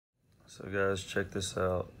So guys, check this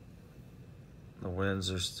out. The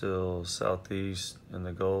winds are still southeast in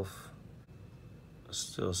the Gulf.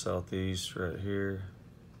 Still southeast right here.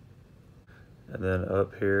 And then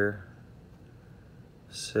up here,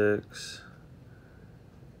 6,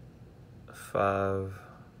 5,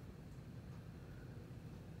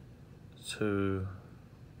 2,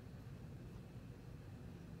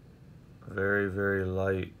 very, very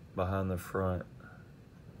light behind the front.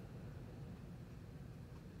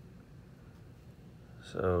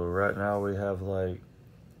 So right now we have like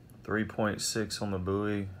 3.6 on the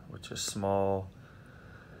buoy, which is small,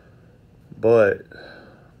 but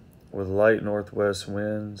with light northwest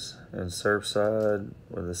winds and Surfside,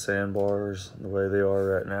 with the sandbars the way they are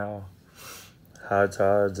right now, high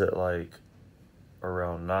tides at like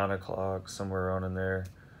around 9 o'clock, somewhere around in there.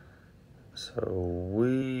 So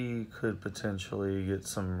we could potentially get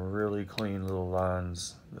some really clean little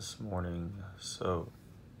lines this morning. So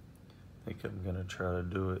I think I'm gonna try to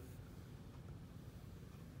do it.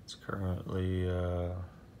 It's currently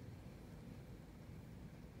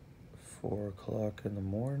 4 o'clock in the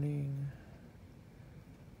morning.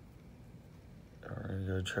 I'm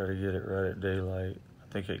gonna try to get it right at daylight.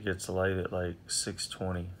 I think it gets light at like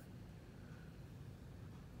 6:20.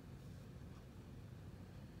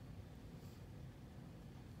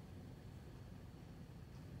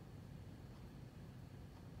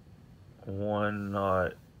 One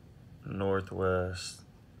knot northwest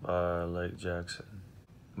by Lake Jackson.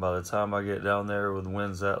 By the time I get down there with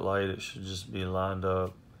winds that light, it should just be lined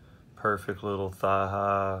up. Perfect little thigh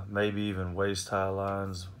high, maybe even waist high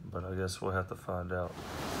lines, but I guess we'll have to find out.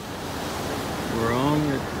 We're on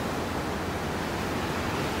it.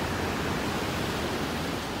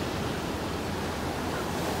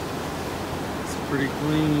 It's pretty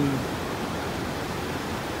clean.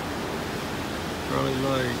 Probably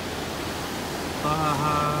like thigh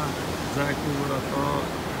high, exactly what I thought.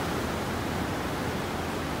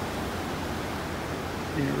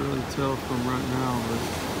 Can't really tell from right now, but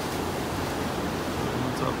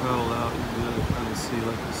once I paddle out, you'll be able to kind of see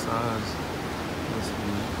like the size of this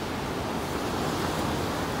one.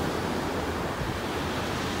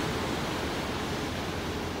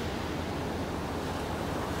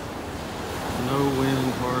 No wind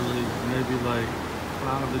hardly, maybe like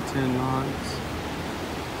 5 to 10 knots.